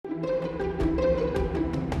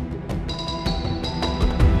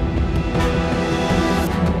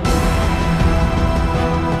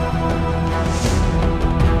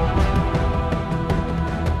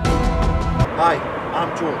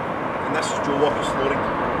Walker's Flooring.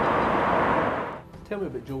 Tell me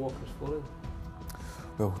about Joe Walker's Flooring.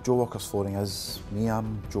 Well, Joe Walker's Flooring is me.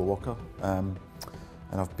 I'm Joe Walker, and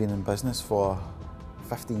I've been in business for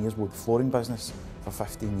 15 years, well, the flooring business for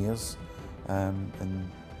 15 years.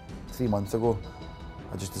 And 3 months ago,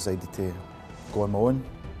 I just decided to go on my own,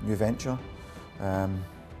 new venture, and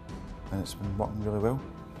it's been working really well.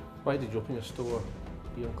 Why did you open your store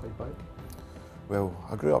here in Clydebank? Well,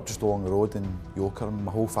 I grew up just along the road in Yoker, and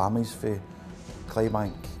my whole family's from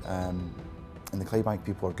Clydebank, and the Clydebank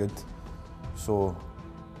people are good. So,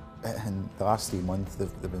 in the last 3 months,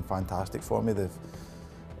 they've been fantastic for me.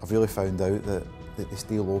 I've really found out that they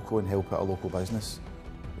stay local and help out a local business,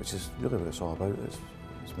 which is really what it's all about.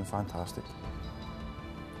 It's been fantastic.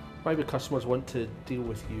 Why would customers want to deal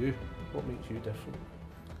with you? What makes you different?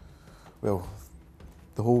 Well,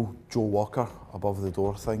 the whole Joe Walker above the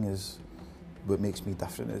door thing is what makes me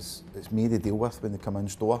different. It's me they deal with when they come in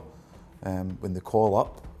store. When they call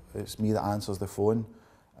up, it's me that answers the phone,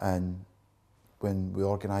 and when we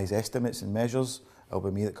organise estimates and measures, it'll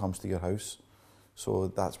be me that comes to your house. So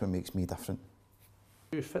that's what makes me different.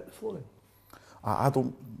 Do you fit the flooring? I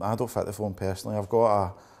don't fit the flooring personally. I've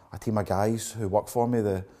got a team of guys who work for me.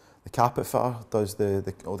 The carpet fitter does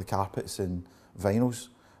all the carpets and vinyls.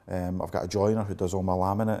 I've got a joiner who does all my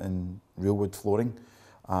laminate and real wood flooring,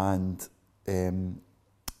 and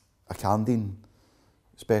a canding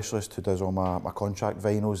specialist who does all my contract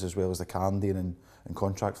vinyls as well as the canding and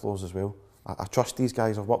contract floors as well. I trust these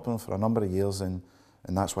guys. I've worked with them for a number of years, and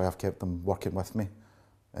that's why I've kept them working with me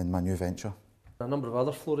in my new venture. A number of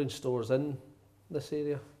other flooring stores in this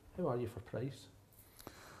area. How are you for price?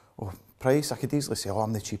 Oh, price, I could easily say, oh,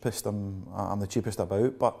 I'm the cheapest, I'm the cheapest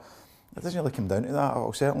about, but it doesn't really come down to that.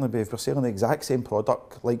 I'll certainly be, if we're selling the exact same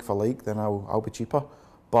product, like for like, then I'll be cheaper.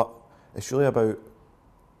 But it's really about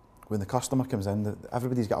when the customer comes in,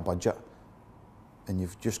 everybody's got a budget, and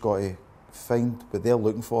you've just got to find what they're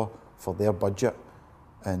looking for their budget,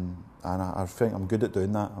 and I think I'm good at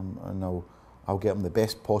doing that, and I'll get them the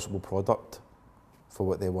best possible product for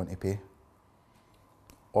what they want to pay,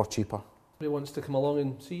 or cheaper. Who wants to come along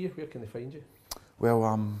and see you? Where can they find you? Well,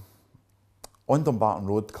 on Dumbarton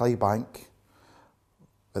Road, Clydebank,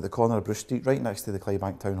 at the corner of Bruce Street, right next to the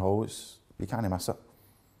Clydebank Town Hall. You can't miss it.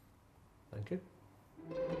 Thank you.